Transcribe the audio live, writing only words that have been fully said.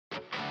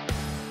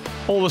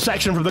All this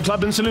action from the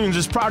Clubman Saloons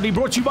is proudly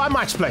brought to you by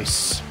Mike's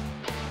Place.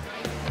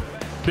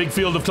 Big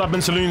field of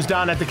Clubman Saloons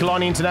down at the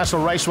Killarney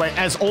International Raceway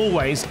as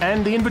always,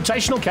 and the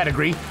invitational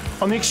category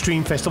on the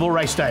Extreme Festival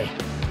Race Day.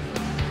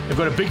 They've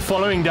got a big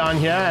following down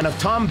here and a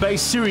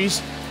time-based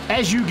series.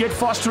 As you get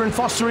faster and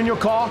faster in your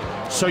car,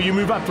 so you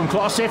move up from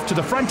Class F to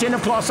the front end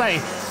of Class A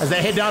as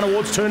they head down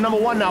towards turn number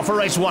 1 now for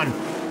race 1.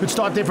 Good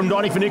start there from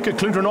Donnie van Niekerk.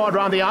 Clint Renard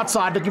around the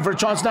outside looking for a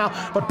chance now,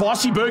 but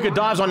Barcy Burger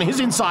dives on his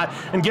inside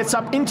and gets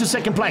up into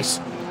second place.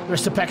 The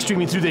rest of the pack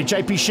streaming through there.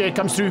 JP Share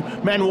comes through.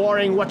 Man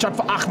Waring, watch out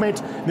for Ahmed.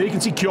 There you can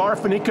see Kiara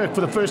van Niekerk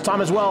for the first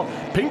time as well.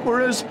 Pink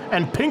Mirrors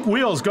and Pink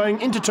Wheels going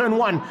into turn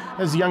 1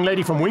 as the young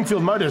lady from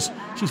Wingfield Motors.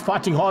 She's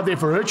fighting hard there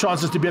for her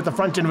chances to be at the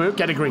front end of her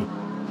category.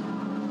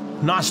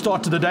 Nice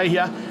start to the day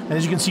here, and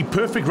as you can see,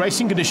 perfect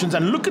racing conditions.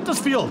 And look at this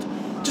field,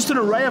 just an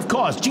array of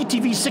cars.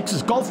 GTV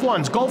 6s, Golf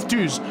 1s, Golf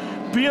 2s,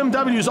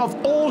 BMWs of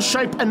all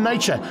shape and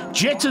nature.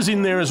 Jettas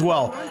in there as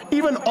well.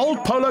 Even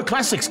old Polo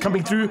Classics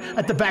coming through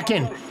at the back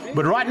end.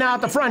 But right now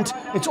at the front,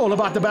 it's all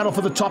about the battle for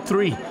the top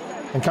 3.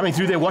 And coming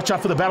through there, watch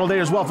out for the battle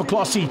there as well for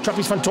Class C.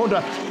 Trappies van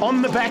Tonda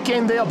on the back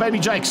end there, Baby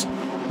Jakes.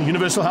 The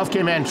Universal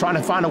Healthcare man trying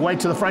to find a way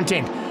to the front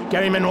end.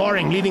 Gary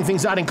Manwaring leading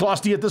things out in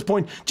Class D at this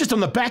point, just on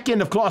the back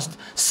end of Class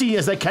C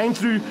as they came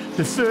through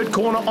the third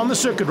corner on the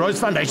circuit, Rose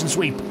Foundation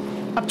sweep,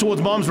 up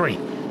towards Malmesbury.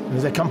 And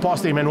as they come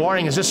past there,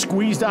 Manwaring has just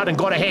squeezed out and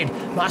got ahead.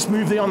 Nice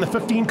move there on the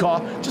 15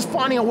 car, just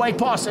finding a way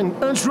past, and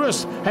Ernst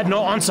Roos had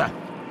no answer.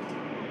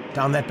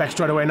 Down that back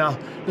straight away now.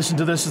 Listen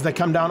to this as they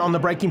come down on the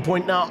braking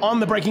point now. On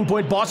the braking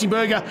point, Barcy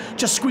Burger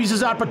just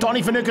squeezes out, but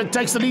Donnie van Niekerk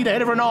takes the lead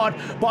ahead of Renard.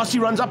 Barcy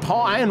runs up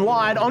high and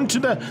wide onto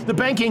the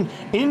banking,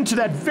 into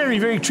that very,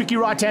 very tricky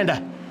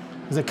right-hander.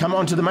 As they come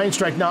onto the main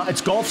straight now,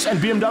 it's Golfs and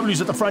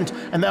BMWs at the front,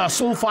 and they are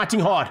still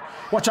fighting hard.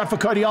 Watch out for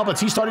Cody Alberts.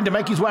 He's starting to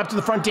make his way up to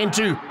the front end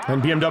too.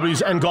 And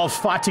BMWs and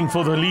Golfs fighting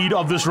for the lead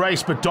of this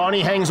race, but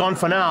Donnie hangs on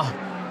for now.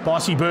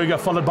 Barcy Burger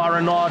followed by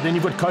Renard. Then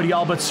you've got Cody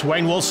Alberts,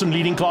 Wayne Wilson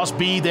leading Class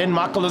B, then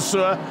Michael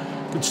Assur.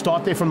 Good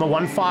start there from the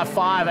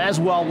 155 as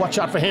well. Watch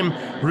out for him.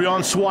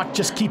 Rian Swart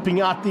just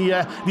keeping out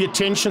the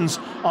attentions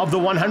of the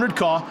 100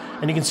 car.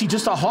 And you can see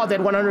just how hard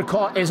that 100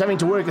 car is having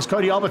to work as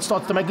Cody Albert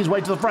starts to make his way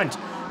to the front.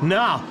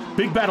 Now,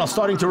 big battle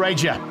starting to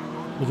rage here.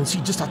 You can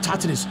see just how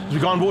tight it is as we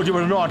go on board here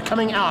with Renard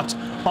coming out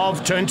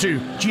of turn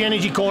 2. G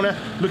Energy corner,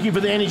 looking for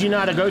the energy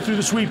now to go through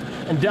the sweep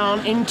and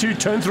down into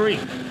turn 3.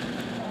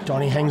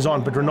 Donnie hangs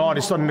on, but Renard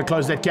is starting to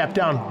close that gap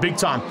down big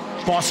time.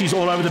 Barcy's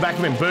all over the back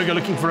of him. Burger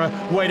looking for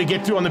a way to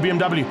get through on the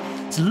BMW.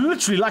 It's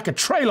literally like a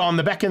trailer on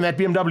the back end of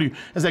that BMW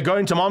as they go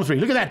into Malmesbury.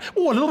 Look at that.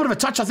 Oh, a little bit of a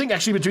touch, I think,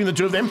 actually, between the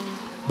two of them.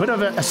 Bit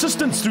of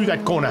assistance through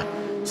that corner.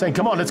 Saying,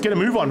 come on, let's get a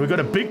move on. We've got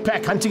a big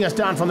pack hunting us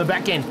down from the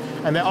back end,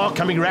 and they are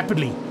coming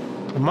rapidly.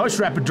 The most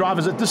rapid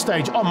drivers at this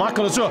stage are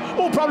Michael Assur.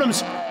 Oh,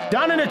 problems.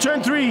 Down into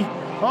turn 3.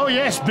 Oh,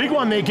 yes, big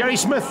one there. Gary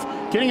Smith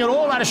getting it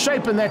all out of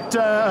shape, and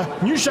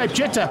that new shape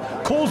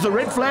Jetta calls the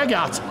red flag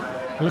out.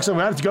 It looks like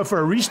we have to go for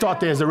a restart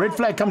there as the red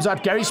flag comes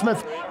out. Gary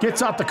Smith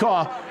gets out the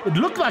car. It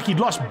looked like he'd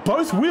lost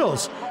both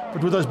wheels,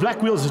 but with those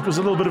black wheels, it was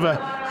a little bit of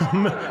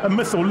a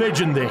myth or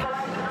legend there.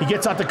 He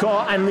gets out the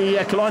car, and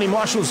the Killarney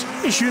Marshals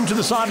issue him to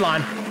the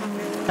sideline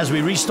as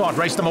we restart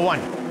race number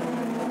 1.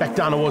 Back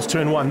down towards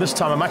turn 1. This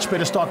time a much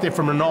better start there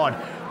from Renard.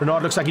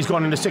 Renard looks like he's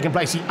gone into second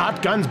place. He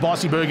outguns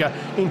Barcy Burger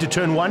into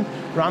turn 1.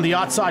 Around the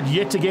outside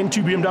yet again,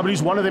 2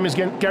 BMWs. One of them is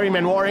Gary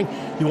Manwaring.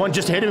 The one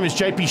just ahead of him is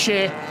JP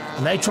Share.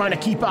 And they're trying to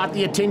keep out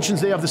the attentions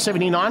there of the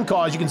 79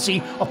 car, as you can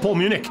see, of Paul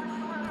Munich.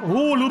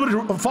 Oh, a little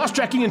bit of fast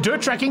tracking and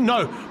dirt tracking.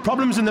 No,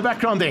 problems in the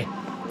background there.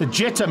 The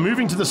Jetta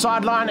moving to the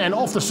sideline and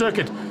off the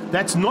circuit.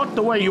 That's not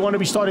the way you want to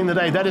be starting the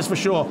day, that is for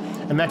sure.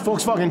 And that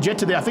Volkswagen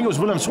Jetta there, I think it was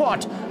Willem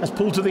Swart, has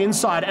pulled to the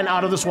inside and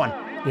out of this one.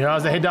 Yeah,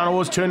 as they head down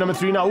towards turn number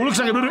 3 now. Oh, looks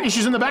like a little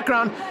issues in the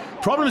background.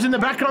 Problems in the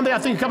background there. I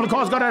think a couple of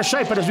cars got out of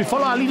shape, but as we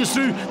follow our leaders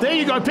through, there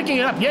you go, picking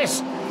it up.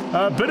 Yes,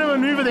 a bit of a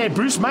maneuver there.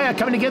 Bruce Mayer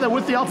coming together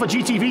with the Alpha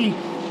GTV.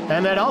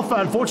 And that Alpha,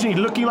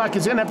 unfortunately, looking like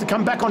it's going to have to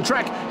come back on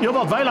track.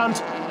 Ilbald Weiland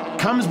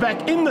comes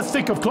back in the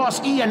thick of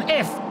Class E and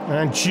F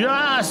and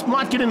just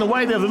might get in the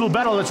way there. A little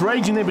battle that's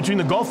raging there between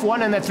the Golf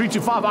 1 and that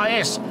 325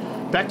 IS.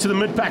 Back to the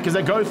mid-pack as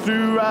they go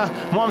through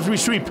Malmesbury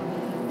Sweep.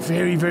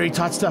 Very, very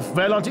tight stuff.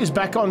 Weiland is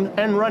back on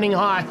and running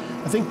high.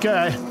 I think,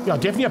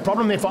 definitely a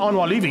problem there for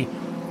Anwar Levy.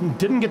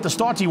 Didn't get the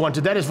start he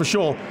wanted, that is for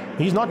sure.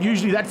 He's not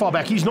usually that far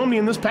back. He's normally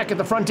in this pack at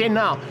the front end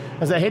now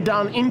as they head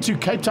down into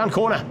Cape Town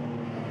Corner.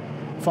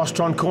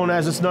 Fostron Corner,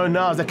 as it's known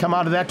now, as they come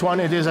out of that one.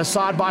 It is a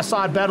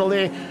side-by-side battle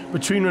there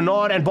between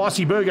Renard and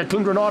Barcy Burger.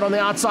 Clint Renard on the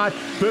outside,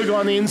 Burger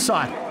on the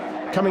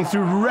inside. Coming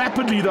through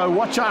rapidly, though.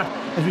 Watch out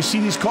as we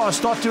see these cars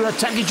start to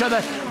attack each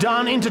other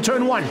down into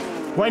turn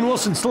 1. Wayne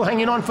Wilson still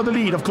hanging on for the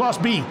lead of Class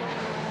B.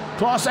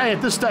 Class A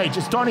at this stage,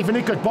 it's Donnie van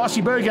Niekerk,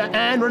 Barcy Burger,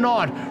 and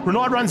Renard.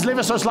 Renard runs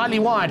ever so slightly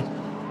wide.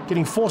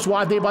 Getting forced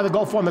wide there by the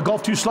Golf 1. The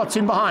Golf 2 slots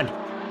in behind.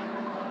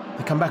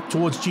 They come back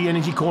towards G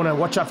Energy corner.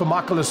 Watch out for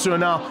Michael Assur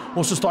now.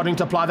 Also starting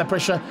to apply the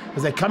pressure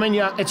as they come in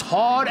here. It's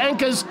hard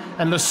anchors,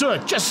 and Assur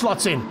just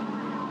slots in.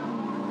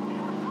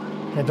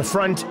 At the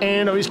front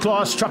end of his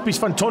class, Trappies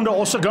van Tonda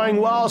also going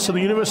well. So the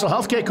Universal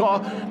Healthcare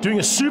car doing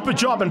a super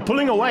job and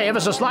pulling away ever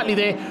so slightly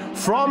there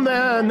from the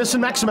Nissan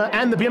Maxima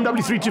and the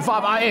BMW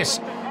 325 IS.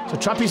 So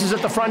Trappies is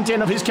at the front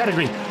end of his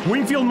category.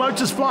 Wingfield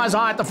Motors flies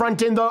high at the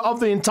front end of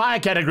the entire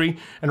category.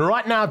 And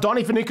right now,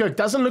 Donnie van Niekerk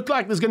doesn't look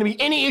like there's going to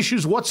be any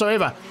issues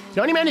whatsoever.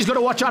 The only man he's got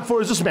to watch out for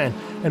is this man.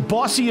 And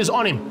Bossy is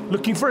on him,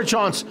 looking for a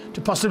chance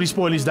to possibly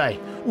spoil his day.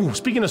 Ooh,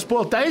 speaking of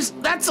spoiled days,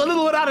 that's a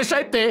little bit out of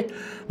shape there.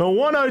 The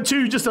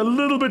 102 just a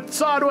little bit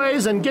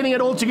sideways and getting it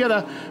all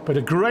together. But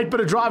a great bit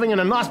of driving and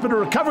a nice bit of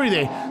recovery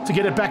there to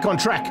get it back on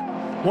track.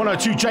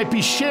 102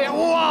 JP share.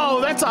 Whoa,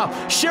 that's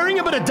sharing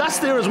a bit of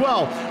dust there as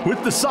well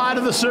with the side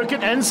of the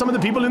circuit and some of the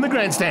people in the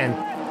grandstand.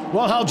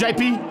 Well held,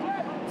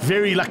 JP.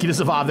 Very lucky to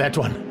survive that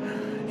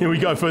one. Here we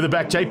go, further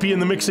back. JP in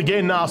the mix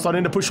again now,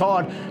 starting to push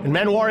hard. And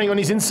Manwaring on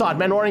his inside.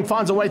 Manwaring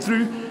finds a way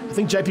through. I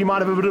think JP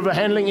might have a bit of a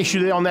handling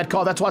issue there on that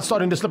car. That's why it's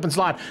starting to slip and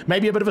slide.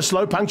 Maybe a bit of a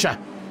slow puncture.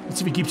 Let's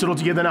see if he keeps it all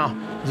together now.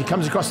 As he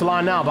comes across the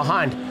line now,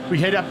 behind. We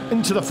head up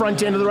into the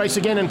front end of the race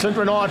again, and Clint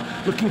Renard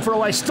looking for a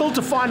way still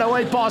to find a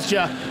way past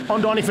here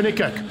on Donnie van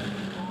Niekerk.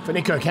 Van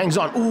Niekerk hangs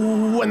on.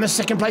 Ooh, and the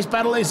second place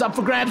battle is up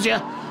for grabs here.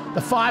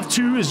 The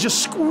 5-2 is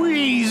just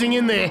squeezing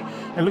in there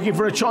and looking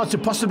for a chance to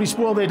possibly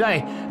spoil their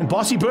day. And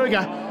Bossy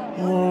Berger,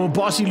 oh,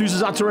 Bossy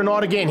loses out to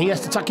Renard again. He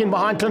has to tuck in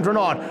behind Clint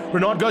Renard.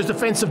 Renard goes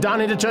defensive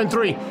down into turn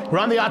 3.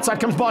 Around the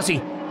outside comes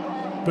Bossy.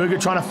 Berger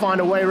trying to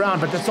find a way around,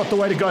 but that's not the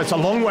way to go. It's a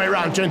long way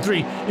around turn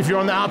 3 if you're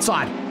on the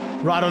outside.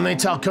 Right on their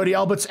tail, Cody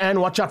Alberts,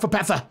 and watch out for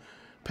Pather.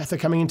 Pather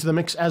coming into the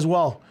mix as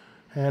well.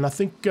 And I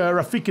think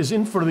Rafik is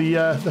in for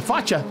the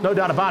fight here, no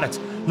doubt about it.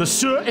 Le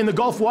Sueur in the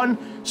Golf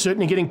 1,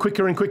 certainly getting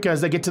quicker and quicker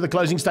as they get to the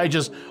closing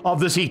stages of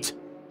this heat.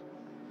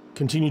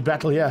 Continued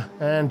battle here,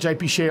 and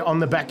JP Share on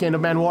the back end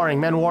of Manwaring.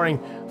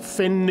 Manwaring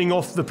fending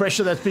off the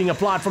pressure that's being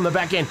applied from the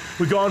back end.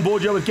 We go on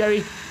board here with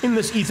Gary in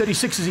this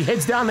E36 as he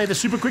heads down there, the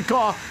super quick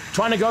car,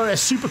 trying to go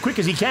as super quick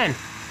as he can.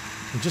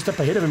 And just up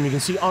ahead of him, you can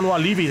see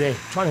Anwar Levy there,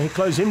 trying to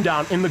close him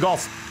down in the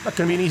Golf. Not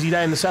going to be an easy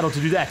day in the saddle to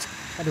do that.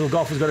 That little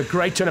Golf has got a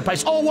great turn of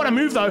pace. Oh, what a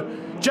move though.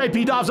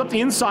 JP dives up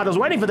the inside. I was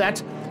waiting for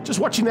that. Just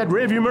watching that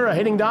rearview mirror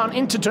heading down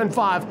into turn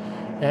 5.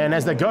 And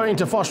as they go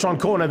into Fostron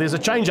corner, there's a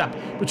change up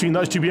between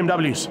those two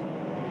BMWs.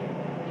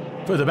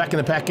 Further back in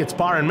the pack, it's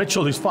Byron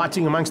Mitchell who's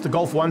fighting amongst the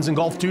Golf 1s and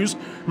Golf 2s.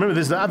 Remember,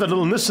 there's the other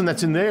little Nissan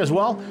that's in there as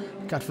well.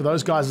 Cut for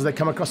those guys as they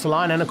come across the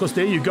line. And of course,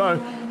 there you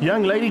go.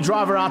 Young lady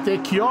driver out there,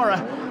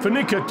 Kiara van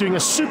Niekerk, doing a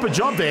super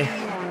job there.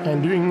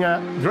 And doing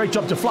a great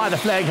job to fly the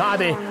flag high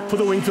there for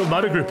the Wingfield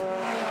Motor Group.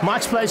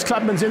 Mike's Place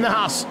Clubman's in the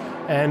house.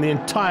 And the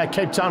entire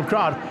Cape Town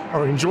crowd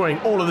are enjoying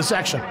all of this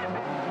action.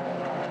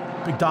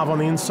 Big dive on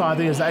the inside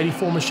there as the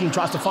 84 machine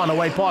tries to find a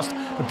way past,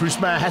 but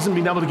Bruce Mayer hasn't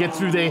been able to get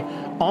through there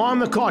on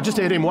the car just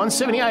ahead of him,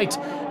 178.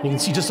 And you can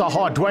see just how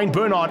hard Dwayne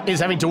Bernard is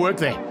having to work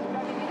there.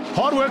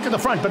 Hard work at the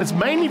front, but it's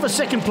mainly for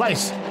second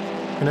place.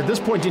 And at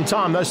this point in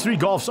time, those 3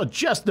 Golfs are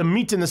just the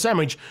meat in the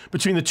sandwich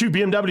between the 2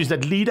 BMWs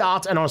that lead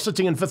out and are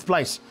sitting in 5th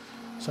place.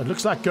 So it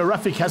looks like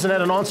Rafik hasn't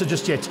had an answer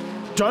just yet.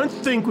 Don't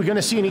think we're going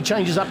to see any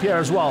changes up here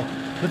as well.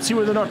 Let's see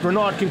whether or not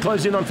Renard can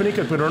close in on van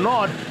Niekerk. But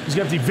Renard is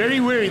going to be very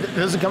wary that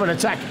there doesn't come an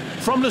attack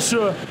from Le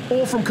Sueur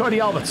or from Cody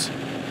Alberts.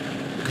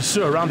 Le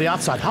Sueur around the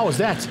outside. How was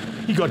that?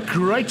 He got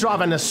great drive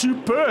and a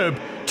superb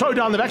tow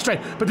down the back straight.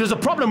 But there's a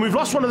problem. We've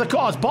lost one of the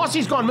cars.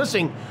 Bossy's gone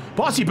missing.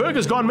 Bossy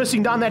Berger's gone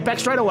missing down that back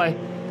straightaway.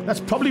 That's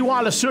probably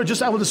why Le Sueur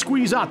just able to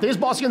squeeze out. There's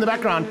Bossy in the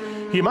background.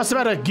 He must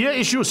have had a gear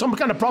issue or some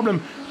kind of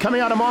problem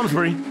coming out of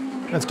Malmesbury.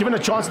 That's given a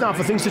chance now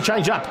for things to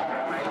change up.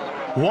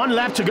 1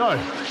 lap to go.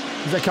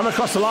 As they come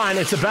across the line,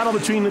 it's a battle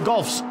between the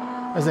Golfs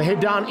as they head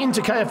down into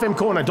KFM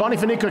corner. Donnie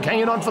van Niekerk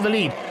hanging on for the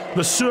lead.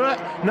 Le Sueur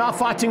now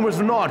fighting with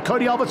Renard.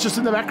 Cody Alberts just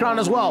in the background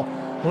as well.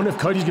 I wonder if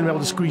Cody's going to be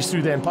able to squeeze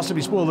through there and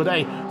possibly spoil the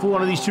day for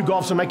one of these 2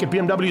 Golfs and make it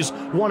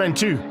BMWs 1 and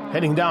 2.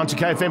 Heading down to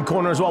KFM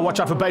corner as well.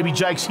 Watch out for Baby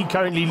Jakes. He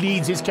currently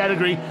leads his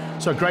category.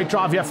 So great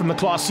drive here from the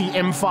Class C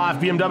M5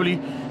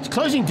 BMW. He's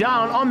closing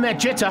down on that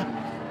Jetta.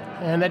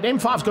 And that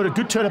M5's got a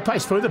good turn of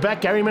pace. Further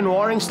back, Gary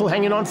Manwaring still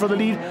hanging on for the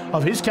lead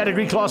of his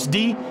category, Class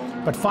D,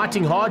 but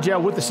fighting hard here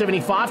with the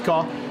 75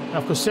 car. And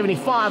of course,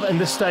 75 in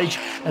this stage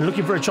and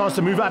looking for a chance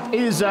to move up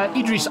is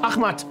Idris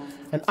Ahmad.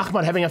 And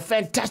Ahmad having a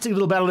fantastic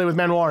little battle there with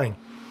Manwaring.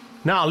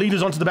 Now,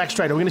 leaders onto the back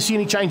straight. Are we going to see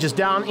any changes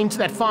down into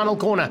that final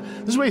corner?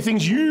 This is where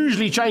things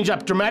usually change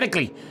up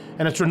dramatically.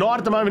 And it's Renard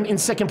at the moment in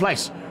 2nd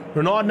place.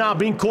 Renard now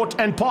being caught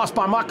and passed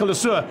by Michael Le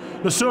Sueur.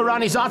 Le Sueur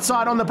around his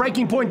outside on the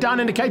braking point down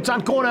into Cape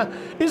Town corner.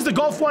 Is the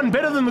Golf 1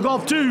 better than the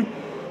Golf 2?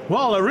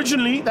 Well,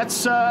 originally,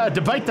 that's a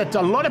debate that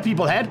a lot of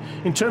people had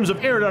in terms of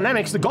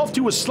aerodynamics. The Golf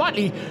 2 was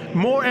slightly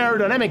more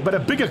aerodynamic, but a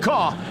bigger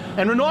car.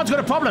 And Renard's got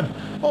a problem.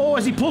 Oh,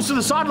 as he pulls to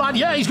the sideline,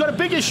 yeah, he's got a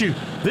big issue.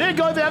 There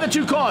go the other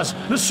 2 cars.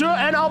 Le Sueur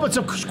and Alberts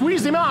have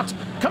squeezed him out,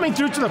 coming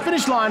through to the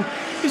finish line.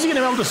 Is he going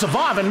to be able to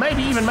survive and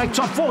maybe even make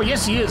top 4?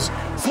 Yes, he is.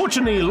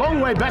 Fortunately, a long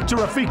way back to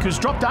Rafik, who's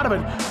dropped out of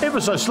it ever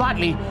so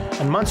slightly.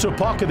 And Mansour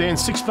Parker there in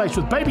 6th place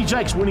with Baby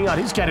Jakes winning out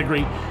his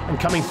category and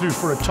coming through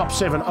for a top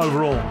 7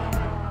 overall.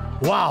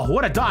 Wow,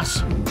 what a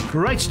dice.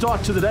 Great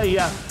start to the day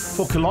here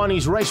for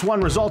Killarney's race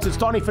 1 result. It's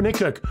Donnie van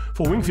Niekerk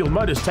for Wingfield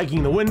Motors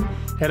taking the win,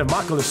 ahead of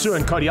Michael Lesueur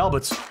and Cody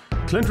Alberts.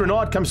 Clint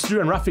Renard comes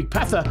through and Rafik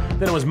Patha.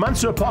 Then it was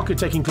Mansour Parker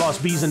taking Class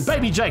Bs and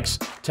Baby Jakes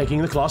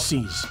taking the Class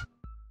Cs.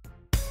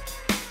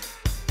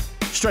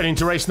 Straight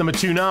into race number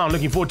 2 now. I'm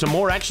looking forward to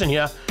more action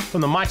here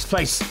from the Mike's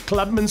Place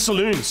Clubman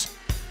Saloons.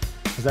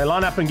 As they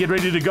line up and get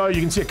ready to go,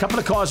 you can see a couple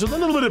of cars with a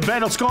little bit of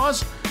battle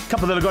scars, a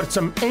couple that have got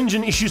some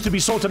engine issues to be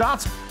sorted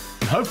out,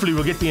 and hopefully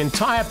we'll get the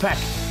entire pack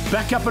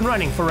back up and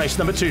running for race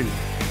number 2.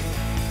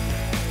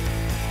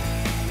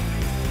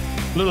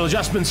 Little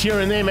adjustments here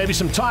and there, maybe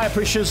some tyre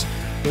pressures.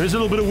 There is a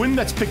little bit of wind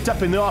that's picked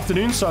up in the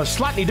afternoon, so a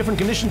slightly different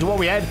condition to what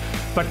we had,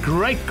 but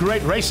great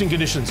racing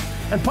conditions,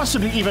 and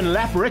possibly even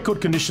lap record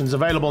conditions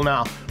available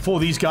now for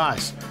these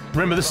guys.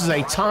 Remember, this is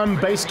a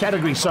time-based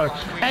category, so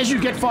as you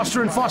get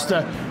faster and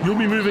faster, you'll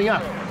be moving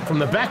up from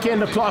the back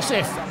end of Class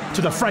F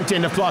to the front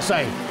end of Class A.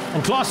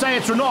 And Class A,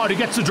 it's Renard who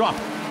gets the drop,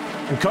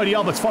 and Cody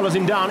Alberts follows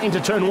him down into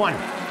turn 1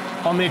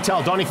 on their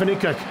tail, Donnie van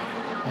Niekerk.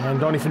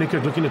 And Donnie van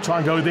Niekerk looking to try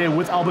and go there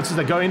with Alberts as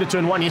they go into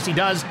turn 1. Yes, he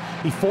does.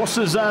 He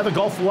forces the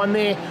Golf 1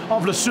 there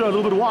of Lesueur a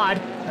little bit wide,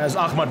 as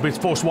Ahmad gets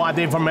forced wide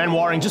there from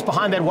Manwaring. Just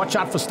behind that, watch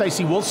out for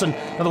Stacey Wilson,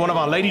 another one of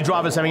our lady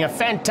drivers having a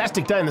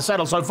fantastic day in the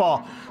saddle so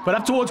far. But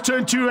up towards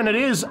turn 2, and it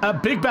is a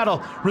big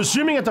battle,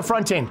 resuming at the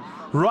front end.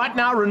 Right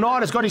now,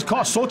 Renard has got his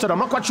car sorted. I'm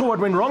not quite sure what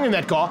went wrong in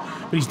that car,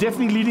 but he's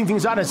definitely leading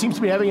things out and seems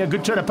to be having a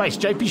good turn of pace.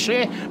 JP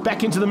Share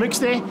back into the mix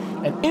there.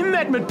 And in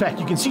that mid-pack,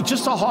 you can see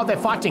just how hard they're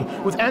fighting,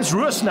 with Ans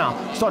Roos now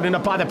starting to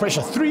apply the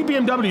pressure. 3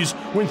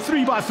 BMWs went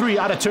 3 by 3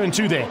 out of turn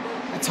 2 there.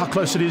 That's how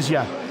close it is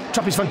here.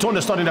 Trappies van Tonder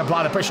starting to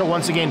apply the pressure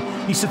once again.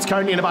 He sits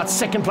currently in about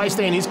 2nd place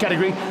there in his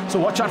category. So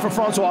watch out for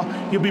Francois.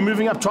 He'll be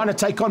moving up, trying to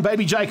take on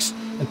Baby Jakes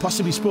and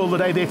possibly spoil the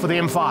day there for the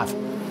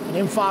M5.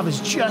 And M5 is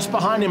just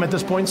behind him at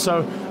this point, so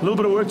a little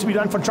bit of work to be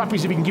done for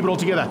Trappies if he can keep it all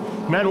together.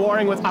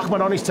 Manwaring with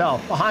Ahmad on his tail.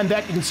 Behind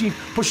that, you can see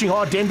pushing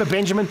hard Denver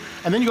Benjamin.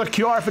 And then you've got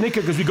Kiara van Niekerk,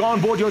 because we go on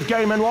board here with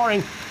Gary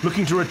Manwaring,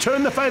 looking to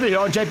return the favour here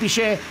on JP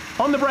Share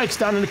on the brakes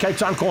down in the Cape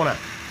Town corner.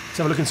 Let's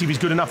have a look and see if he's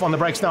good enough on the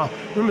brakes now.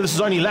 Remember, this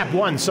is only lap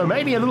 1, so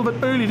maybe a little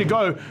bit early to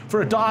go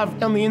for a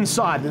dive on the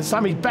inside. This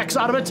time he backs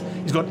out of it.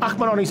 He's got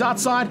Ahmad on his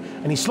outside,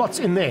 and he slots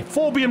in there.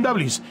 4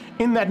 BMWs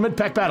in that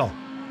mid-pack battle.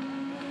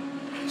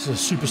 This is a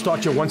super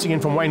start here once again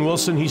from Wayne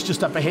Wilson. He's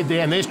just up ahead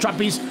there, and there's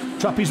Trappies.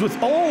 Trappies with,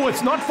 oh,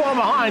 it's not far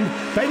behind.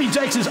 Baby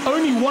Jakes is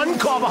only 1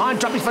 car behind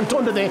Trappies van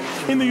Tonder there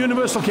in the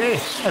Universal Care.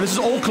 And this is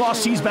all Class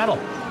C's battle.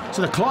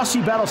 So the Class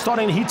C battle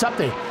starting to heat up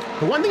there.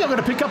 The one thing I've got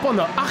to pick up on,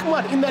 though,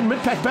 Ahmad in that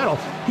mid-pack battle,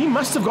 he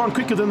must have gone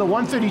quicker than the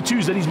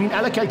 132s that he's been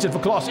allocated for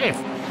Class F.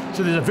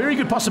 So there's a very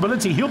good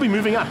possibility he'll be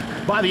moving up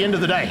by the end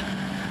of the day.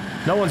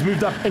 No one's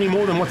moved up any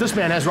more than what this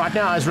man has right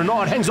now as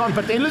Renard hangs on,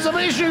 but there is an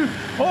issue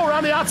all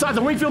around the outside.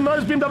 The Wingfield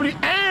Motors BMW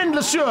and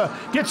Lesueur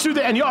gets through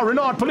there, and yeah,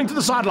 Renard pulling to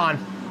the sideline.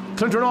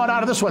 Clint Renard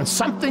out of this one.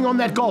 Something on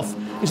that Golf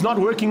is not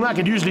working like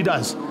it usually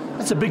does.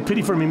 That's a big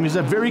pity for him. He's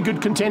a very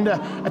good contender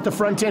at the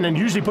front end and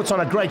usually puts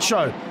on a great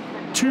show.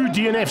 2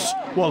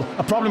 DNFs, well,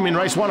 a problem in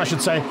race 1, I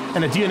should say,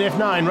 and a DNF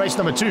now in race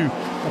number 2.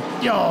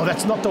 But, yo,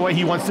 that's not the way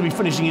he wants to be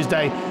finishing his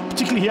day,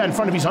 particularly here in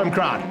front of his home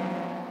crowd.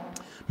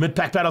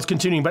 Mid-pack battle's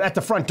continuing, but at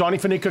the front, Donnie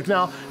van Niekerk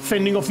now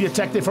fending off the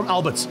attack there from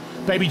Alberts.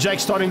 Baby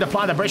Jake starting to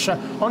apply the pressure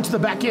onto the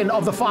back end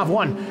of the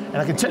 5-1. And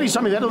I can tell you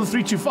something, that other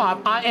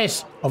 325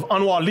 IS of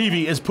Anwar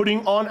Levy is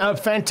putting on a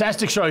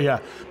fantastic show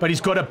here. But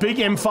he's got a big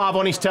M5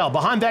 on his tail.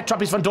 Behind that,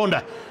 Trappies van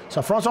Tonder.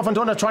 So Francois van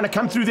Tonder trying to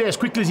come through there as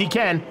quickly as he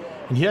can.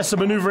 And here's some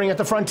maneuvering at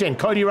the front end.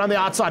 Cody around the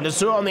outside,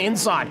 Lesueur on the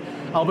inside.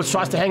 Alberts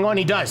tries to hang on,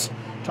 he does.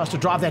 Tries to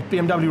drive that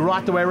BMW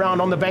right the way around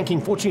on the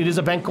banking. Fortunately, it is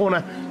a bank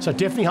corner, so it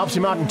definitely helps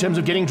him out in terms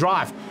of getting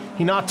drive.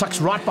 He now tucks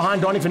right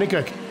behind Donnie van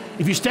Niekerk.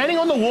 If you're standing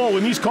on the wall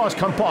when these cars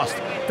come past,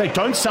 they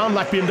don't sound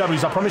like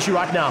BMWs, I promise you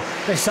right now.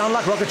 They sound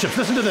like rocket ships.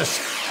 Listen to this.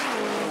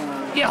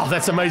 Yeah,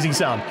 that's amazing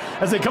sound.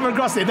 As they come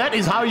across there, that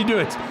is how you do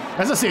it.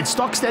 As I said,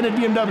 stock standard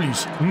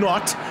BMWs,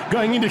 not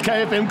going into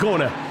KFM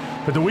corner.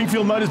 But the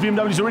Wingfield Motors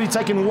BMW's already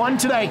taken 1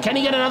 today. Can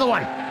he get another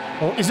one?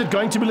 Or is it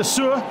going to be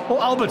Lesueur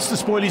or Alberts to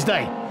spoil his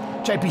day?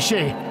 JP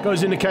Share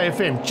goes into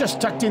KFM,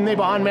 just tucked in there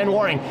behind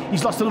Manwaring.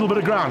 He's lost a little bit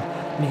of ground.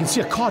 And you can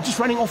see a car just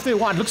running off there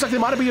wide. Looks like there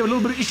might be a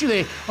little bit of issue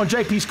there on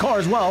JP's car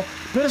as well.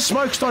 Bit of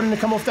smoke starting to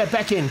come off that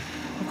back end.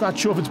 I'm not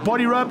sure if it's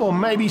body rope or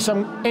maybe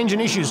some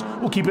engine issues.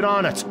 We'll keep an eye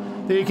on it.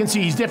 There you can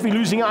see he's definitely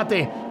losing out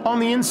there on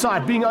the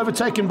inside, being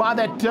overtaken by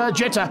that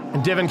Jetta.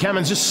 And Devin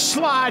Cameron's just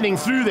sliding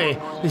through there.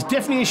 There's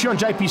definitely an issue on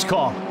JP's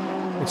car.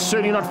 It's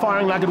certainly not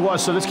firing like it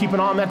was, so let's keep an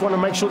eye on that one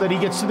and make sure that he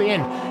gets to the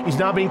end. He's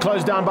now being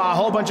closed down by a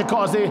whole bunch of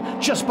cars there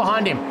just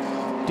behind him.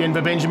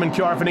 Denver Benjamin,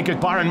 Kiara van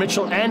Niekerk, Byron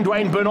Mitchell, and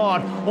Dwayne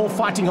Bernard all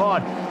fighting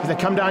hard as they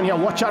come down here.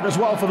 Watch out as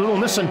well for the little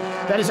Nissan.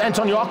 That is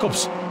Anton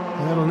Jacobs.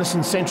 A little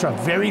Nissan Sentra.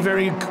 Very,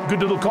 very good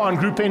little car in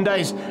Group N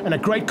days, and a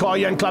great car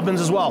here in Clubman's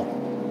as well.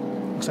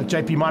 Looks like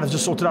JP might have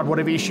just sorted out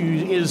whatever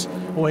issue is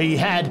or he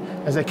had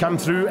as they come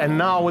through, and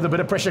now with a bit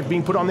of pressure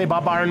being put on there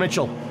by Byron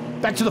Mitchell.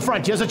 Back to the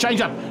front. Here's a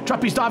change-up.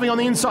 Trappies diving on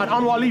the inside.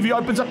 Anwar Levy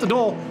opens up the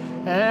door.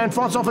 And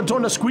Francois van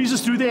Tonder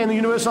squeezes through there in the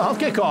Universal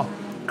Healthcare car.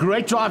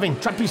 Great driving.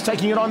 Truckby's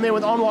taking it on there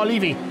with Anwar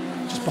Levy.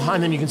 Just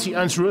behind them, you can see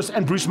Ernst Roos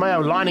and Bruce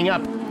Mayo lining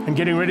up and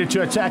getting ready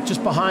to attack.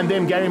 Just behind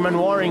them, Gary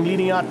Manwaring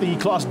leading out the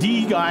Class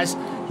D guys.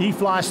 He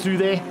flies through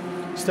there,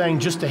 staying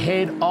just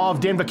ahead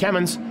of Denver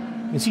Cammons.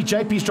 You can see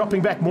JP's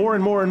dropping back more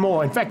and more and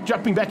more. In fact,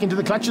 jumping back into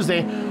the clutches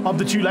there of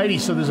the two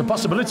ladies. So there's a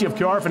possibility of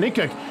Kiara van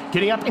Niekerk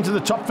getting up into the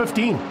top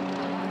 15.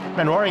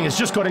 Manwaring has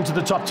just got into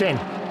the top 10.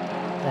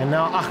 And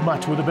now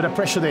Ahmad with a bit of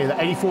pressure there. The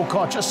 84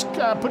 car just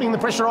putting the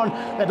pressure on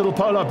that little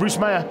Polo. Bruce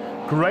Mayer,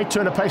 great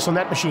turn of pace on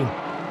that machine.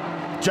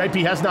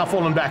 JP has now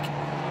fallen back.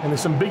 And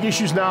there's some big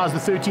issues now as the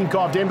 13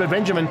 car of Denver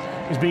Benjamin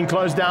is being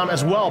closed down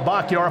as well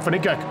by Kiara van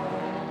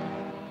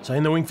Niekerk. So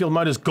in the Wingfield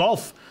Motors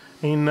Golf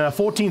in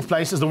 14th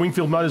place as the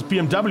Wingfield Motors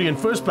BMW in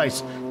first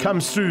place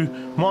comes through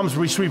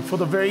Malmesbury Sweep for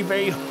the very,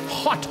 very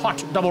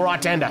hot double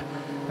right-hander.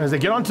 And as they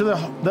get onto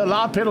the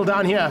loud pedal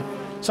down here,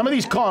 some of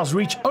these cars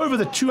reach over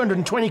the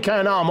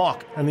 220k an hour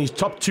mark. And these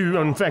top two,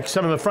 in fact,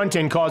 some of the front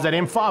end cars, that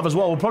M5 as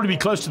well, will probably be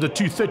close to the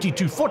 230,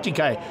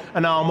 240k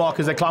an hour mark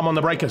as they climb on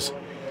the breakers.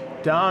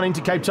 Down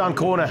into Cape Town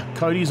corner.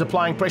 Cody's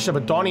applying pressure,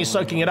 but Donnie is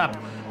soaking it up.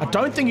 I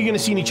don't think you're going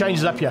to see any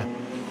changes up here.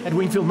 That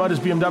Wingfield Motors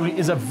BMW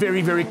is a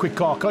very, very quick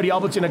car. Cody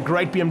Albert's in a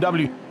great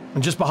BMW.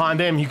 And just behind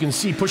them, you can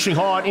see pushing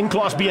hard in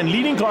Class B and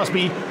leading Class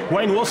B,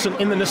 Wayne Wilson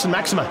in the Nissan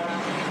Maxima.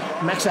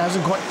 Maxa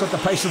hasn't quite got the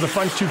pace of the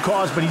front two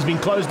cars, but he's been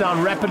closed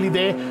down rapidly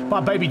there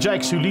by Baby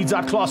Jakes, who leads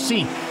out Class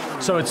C.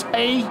 So it's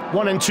A,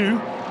 1 and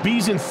 2,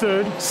 B's in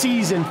 3rd,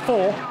 C's in 4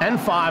 and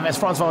 5, as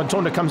Francois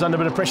Ntonda comes under a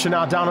bit of pressure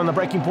now down on the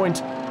braking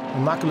point.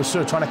 And Michael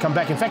Lesueur trying to come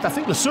back. In fact, I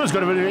think Lesueur's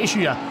got a bit of an issue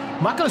here.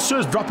 Michael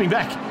Lesueur's dropping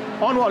back.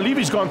 Anwar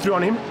Levy's gone through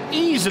on him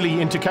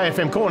easily into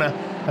KFM corner.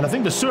 And I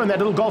think Lesueur in that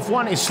little Golf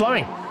 1 is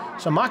slowing.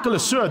 So Michael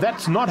Lesueur,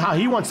 that's not how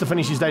he wants to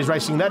finish his day's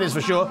racing, that is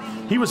for sure.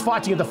 He was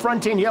fighting at the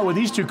front end here with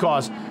these two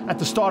cars at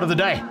the start of the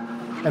day.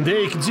 And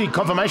there you can see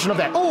confirmation of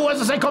that. Oh,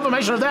 as I say,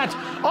 confirmation of that.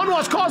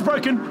 Anwar's car's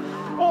broken.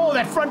 Oh,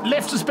 that front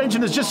left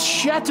suspension is just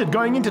shattered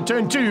going into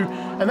turn 2.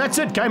 And that's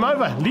it, game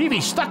over. Levy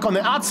stuck on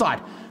the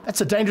outside.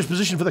 That's a dangerous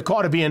position for the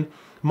car to be in.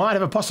 Might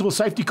have a possible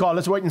safety car.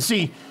 Let's wait and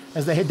see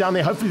as they head down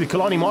there. Hopefully the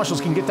Killarney Marshals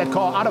can get that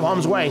car out of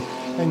harm's way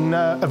in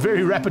a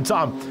very rapid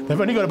time. They've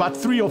only got about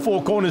 3 or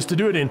 4 corners to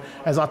do it in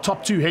as our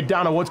top 2 head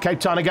down towards Cape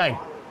Town again.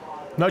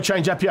 No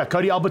change up here.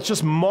 Cody Albert's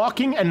just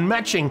marking and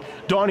matching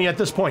Donnie at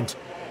this point.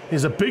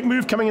 There's a big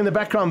move coming in the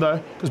background though,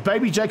 because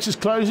Baby Jakes is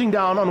closing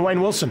down on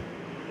Wayne Wilson.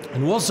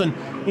 And Wilson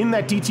in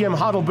that DTM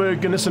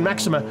Heidelberg Nissan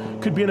Maxima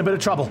could be in a bit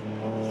of trouble.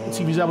 Let's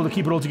see if he's able to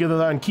keep it all together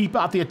though and keep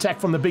out the attack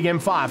from the big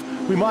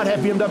M5. We might have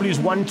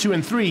BMWs 1, 2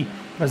 and 3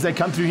 as they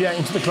come through here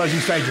into the closing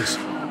stages.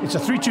 It's a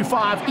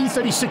 325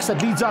 E36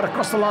 that leads out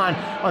across the line.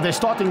 They're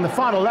starting the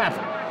final lap.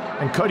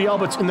 And Cody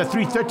Albert's in the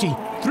 330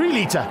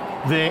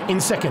 3-litre there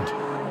in second.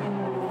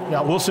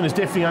 Yeah, Wilson is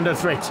definitely under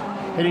threat.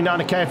 Heading down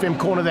to KFM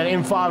corner, that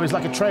M5 is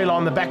like a trailer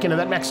on the back end of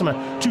that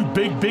Maxima. 2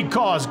 big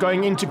cars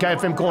going into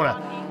KFM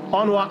corner.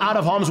 Anwar out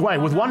of harm's way.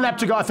 With 1 lap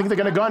to go, I think they're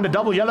going to go into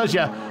double yellows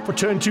here for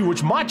turn 2,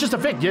 which might just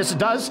affect, yes it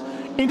does,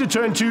 into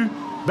turn 2.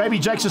 Baby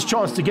Jakes'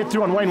 chance to get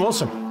through on Wayne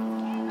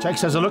Wilson.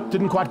 Jakes has a look,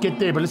 didn't quite get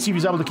there, but let's see if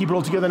he's able to keep it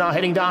all together now,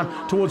 heading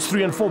down towards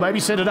 3 and 4. Maybe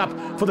set it up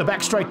for the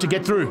back straight to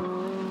get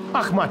through.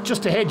 Ahmad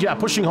just ahead here,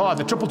 pushing hard.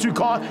 The 222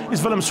 car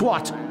is Willem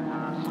Swart.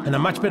 And a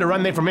much better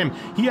run there from him.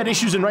 He had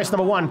issues in race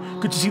number 1.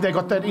 Good to see they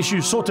got that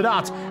issue sorted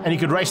out, and he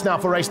could race now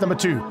for race number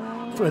 2.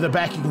 Further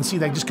back, you can see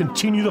they just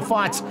continue the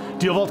fight.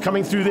 Deelwold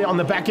coming through there on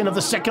the back end of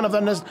the second of the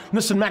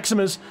Nissan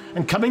Maximas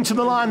and coming to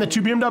the line, the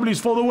 2 BMWs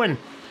for the win.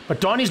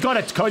 But Donnie's got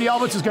it. Cody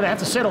Alberts is going to have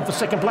to settle for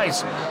second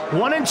place.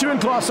 1 and 2 in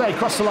Class A,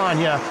 across the line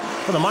here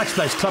for the Mike's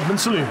Place Clubman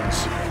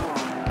Saloons.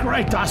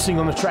 Great dicing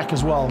on the track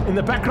as well. In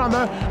the background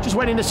though, just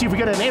waiting to see if we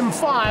get an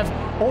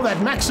M5 or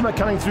that Maxima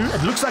coming through.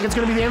 It looks like it's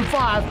going to be the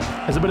M5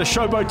 as a bit of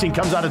showboating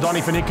comes out of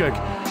Donnie van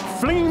Niekerk,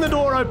 flinging the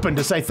door open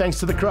to say thanks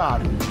to the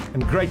crowd.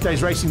 And great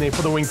day's racing there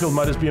for the Wingfield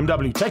Motors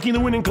BMW, taking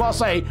the win in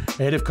Class A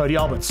ahead of Cody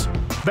Alberts.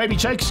 Baby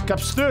Jakes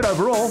comes 3rd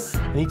overall,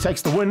 and he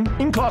takes the win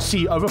in Class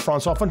C over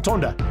Francois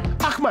Ntonda.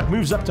 Ahmad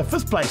moves up to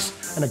 5th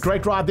place, and a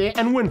great ride there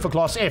and win for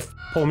Class F.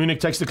 Paul Munich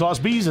takes the Class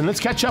Bs, and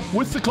let's catch up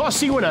with the Class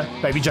C winner,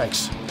 Baby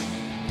Jakes.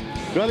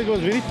 Well, it was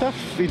very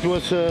tough. It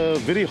was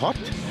very hot.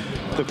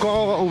 The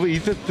car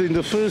overheated in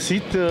the first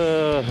heat.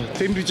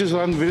 Temperatures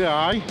ran very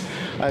high.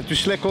 I had to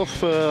slack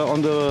off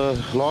on the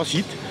last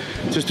heat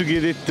just to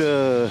get it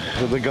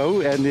the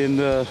go, and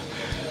then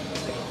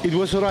it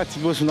was alright.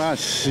 It was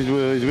nice. It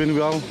went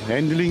well.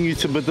 Handling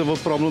it's a bit of a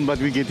problem, but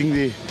we're getting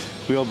there.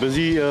 We are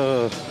busy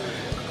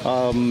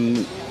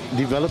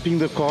developing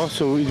the car,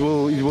 so it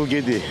will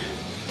get there.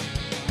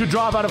 Good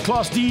drive out of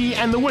Class D,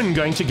 and the win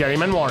going to Gary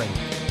Manwaring.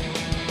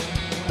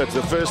 That's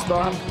the first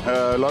time.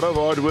 A lot of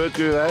hard work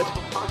we had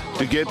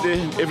to get there.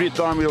 Every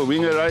time we'll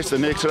win a race, the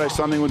next race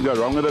something would go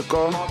wrong with the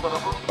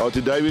car.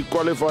 Today we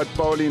qualified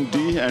pole in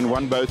D and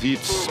won both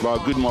heats by a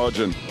good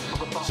margin.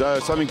 So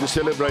something to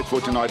celebrate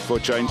for tonight for a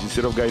change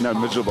instead of going out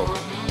miserable.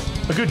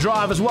 A good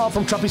drive as well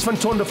from Trappies van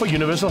Tonda for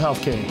Universal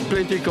Healthcare.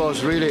 Plenty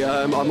cars, really.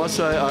 I must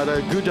say I had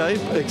a good day,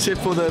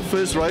 except for the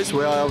first race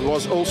where I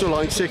was also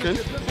lying second.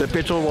 The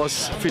petrol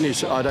was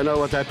finished. I don't know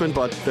what happened,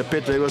 but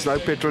there was no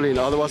petrol in.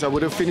 Otherwise, I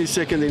would have finished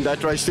second in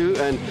that race too.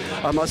 And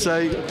I must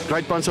say,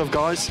 great bunch of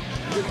guys.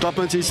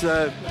 Clubman is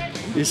the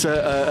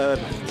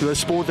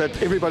sport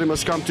that everybody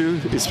must come to,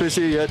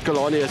 especially here at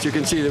Killarney. As you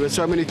can see, there were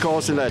so many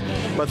cars in that.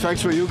 But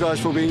thanks for you guys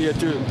for being here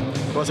too.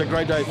 It was a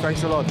great day.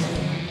 Thanks a lot.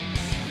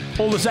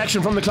 All this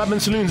action from the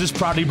Clubman Saloons is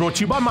proudly brought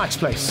to you by Mike's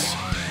Place.